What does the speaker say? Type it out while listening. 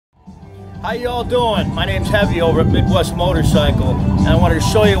How y'all doing? My name's Heavy over at Midwest Motorcycle, and I wanted to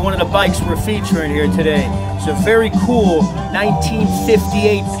show you one of the bikes we're featuring here today. It's a very cool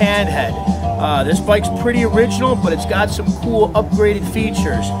 1958 Panhead. This bike's pretty original, but it's got some cool upgraded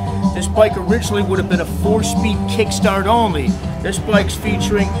features. This bike originally would have been a 4-speed kickstart only. This bike's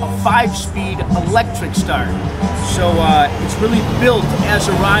featuring a 5-speed electric start. So it's really built as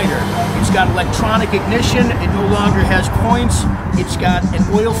a rider. It's got electronic ignition. It no longer has points. It's got an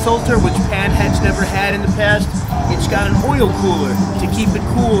oil filter, which Panhead's never had in the past. It's got an oil cooler to keep it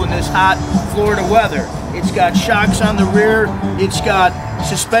cool in this hot Florida weather. It's got shocks on the rear. It's got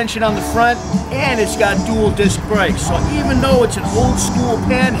suspension on the front, and it's got dual disc brakes. So even though it's an old school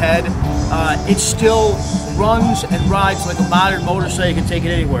Panhead, it still runs and rides like a modern motorcycle. You can take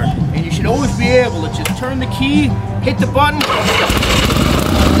it anywhere. And you should always be able to just turn the key, hit the button,